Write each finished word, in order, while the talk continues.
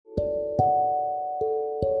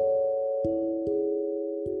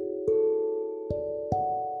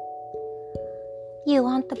You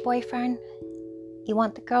want the boyfriend, you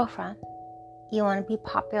want the girlfriend, you want to be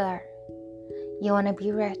popular, you want to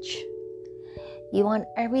be rich, you want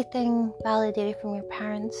everything validated from your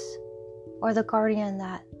parents or the guardian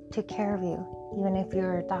that took care of you, even if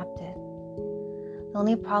you're adopted. The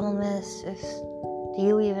only problem is do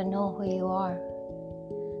you even know who you are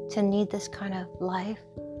to need this kind of life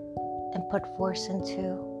and put force into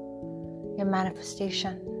your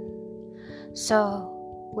manifestation? So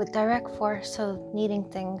with direct force of needing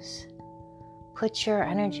things, put your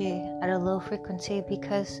energy at a low frequency,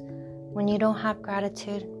 because when you don't have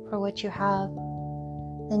gratitude for what you have,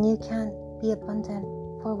 then you can't be abundant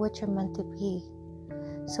for what you're meant to be.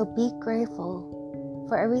 So be grateful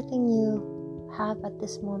for everything you have at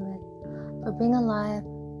this moment, for being alive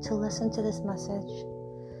to listen to this message,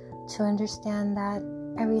 to understand that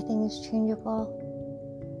everything is changeable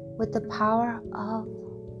with the power of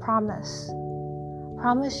promise.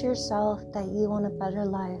 Promise yourself that you want a better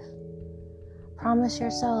life. Promise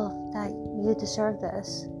yourself that you deserve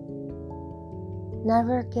this.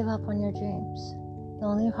 Never give up on your dreams. The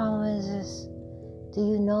only problem is do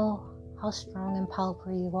you know how strong and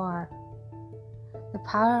powerful you are? The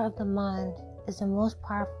power of the mind is the most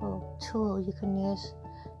powerful tool you can use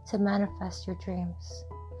to manifest your dreams.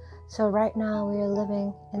 So right now we are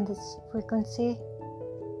living in this frequency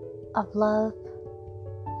of love,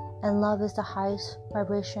 and love is the highest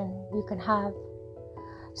vibration you can have.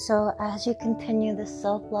 So as you continue this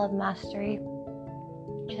self-love mastery,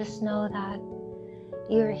 just know that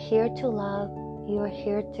you're here to love, you're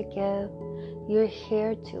here to give, you're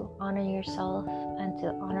here to honor yourself and to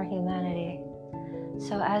honor humanity.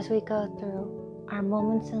 So as we go through our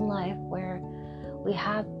moments in life where we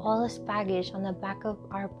have all this baggage on the back of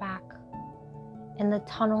our back in the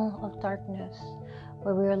tunnel of darkness,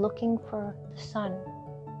 where we are looking for the sun,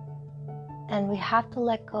 and we have to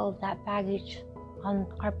let go of that baggage on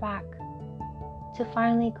our back to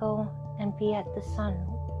finally go and be at the sun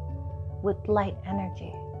with light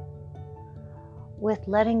energy, with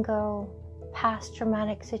letting go past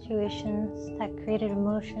traumatic situations that created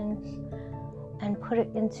emotions and put it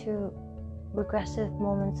into regressive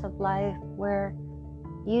moments of life where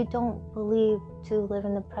you don't believe to live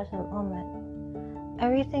in the present moment.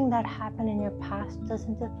 Everything that happened in your past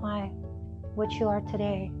doesn't define what you are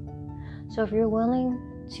today. So if you're willing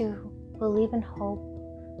to believe in hope,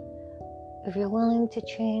 if you're willing to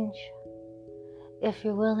change, if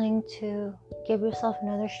you're willing to give yourself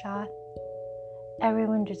another shot,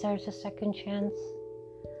 everyone deserves a second chance,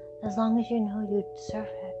 as long as you know you deserve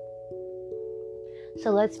it.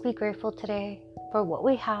 So let's be grateful today for what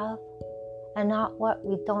we have and not what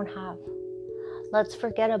we don't have. Let's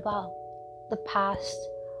forget about the past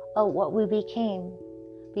of what we became,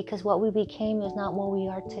 because what we became is not what we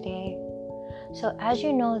are today. So as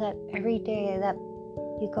you know that every day that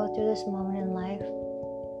you go through this moment in life,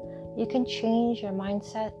 you can change your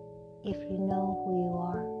mindset if you know who you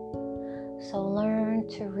are. So learn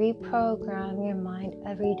to reprogram your mind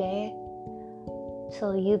every day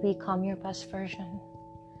till you become your best version.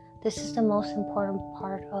 This is the most important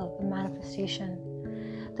part of the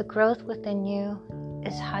manifestation. The growth within you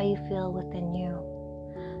is how you feel within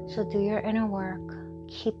you. So do your inner work.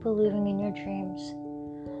 Keep believing in your dreams.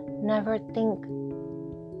 Never think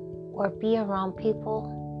or be around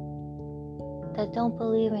people that don't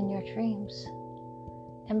believe in your dreams.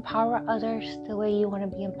 Empower others the way you want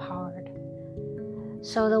to be empowered.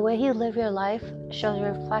 So the way you live your life shows a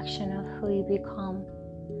reflection of who you become.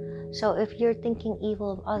 So if you're thinking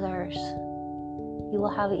evil of others, you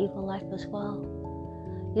will have an evil life as well.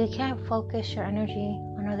 You can't focus your energy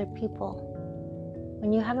on other people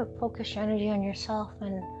when you haven't focused your energy on yourself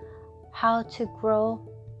and how to grow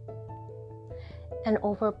and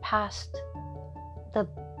overpass the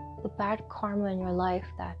bad karma in your life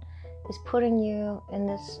that is putting you in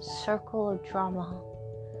this circle of drama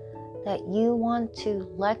that you want to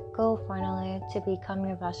let go finally to become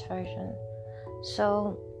your best version.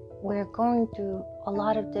 So we're going through a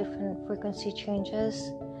lot of different frequency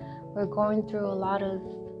changes. We're going through a lot of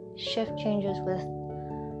shift changes with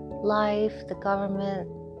life, the government,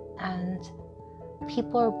 and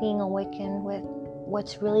people are being awakened with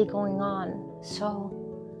what's really going on. So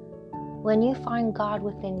when you find God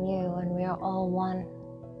within you and we are all one,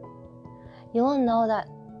 you will know that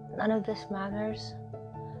none of this matters.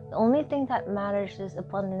 The only thing that matters is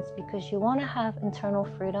abundance, because you want to have internal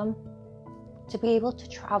freedom to be able to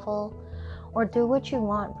travel or do what you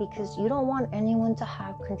want, because you don't want anyone to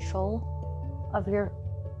have control of your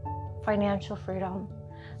financial freedom.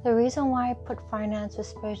 The reason why I put finance with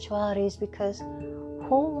spirituality is because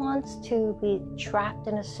who wants to be trapped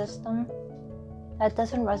in a system that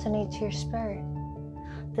doesn't resonate to your spirit?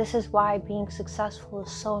 This is why being successful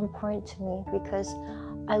is so important to me, because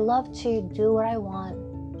I love to do what I want,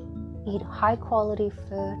 eat high quality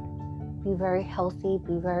food, be very healthy,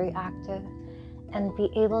 be very active, and be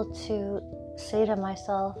able to say to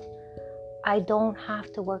myself, I don't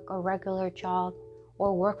have to work a regular job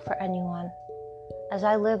or work for anyone. As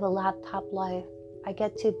I live a laptop life, I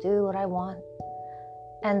get to do what I want.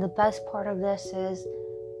 And the best part of this is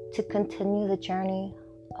to continue the journey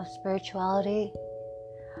of spirituality,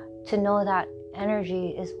 to know that energy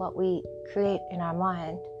is what we create in our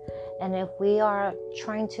mind. And if we are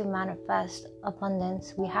trying to manifest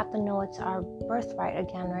abundance, we have to know it's our birthright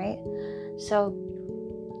again, right? So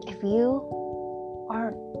if you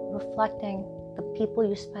aren't reflecting the people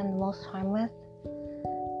you spend the most time with,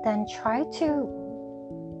 then try to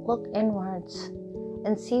look inwards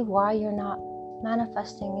and see why you're not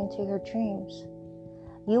manifesting into your dreams.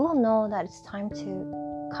 You will know that it's time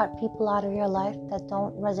to cut people out of your life that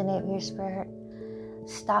don't resonate with your spirit.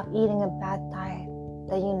 Stop eating a bad diet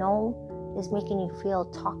that you know is making you feel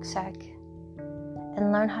toxic,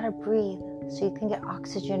 and learn how to breathe so you can get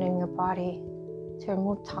oxygen in your body to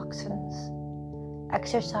remove toxins.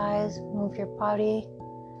 Exercise, move your body,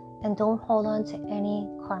 and don't hold on to any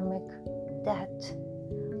karmic debt.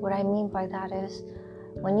 What I mean by that is,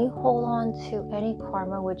 when you hold on to any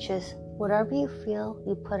karma, which is whatever you feel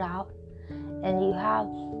you put out, and you have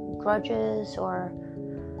grudges or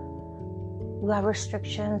you have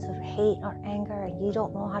restrictions of hate or anger, and you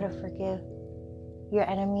don't know how to forgive your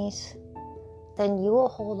enemies, then you will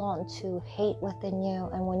hold on to hate within you.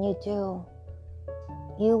 And when you do,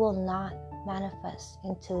 you will not manifest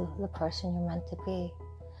into the person you're meant to be.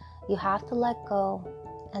 You have to let go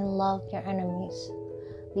and love your enemies,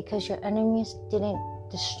 because your enemies didn't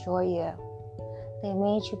destroy you. They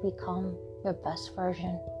made you become your best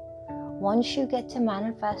version. Once you get to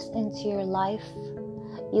manifest into your life,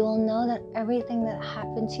 you will know that everything that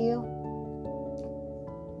happened to you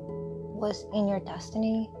was in your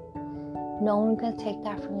destiny. No one could take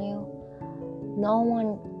that from you. No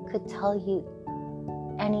one could tell you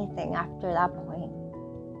anything after that point.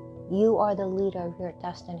 You are the leader of your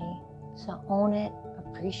destiny. So own it,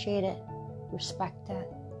 appreciate it, respect it.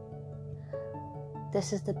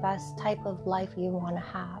 This is the best type of life you want to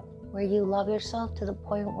have, where you love yourself to the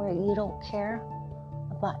point where you don't care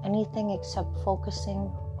about anything except focusing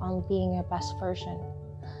on being your best version.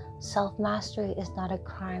 Self-mastery is not a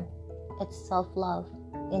crime. It's self-love,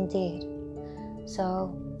 indeed.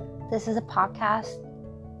 So this is a podcast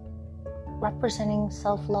representing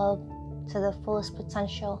self-love to the fullest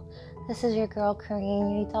potential. This is your girl,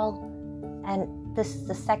 Karine Unito, and this is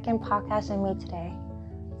the second podcast I made today.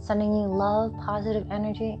 Sending you love, positive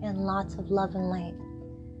energy, and lots of love and light.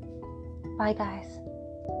 Bye, guys.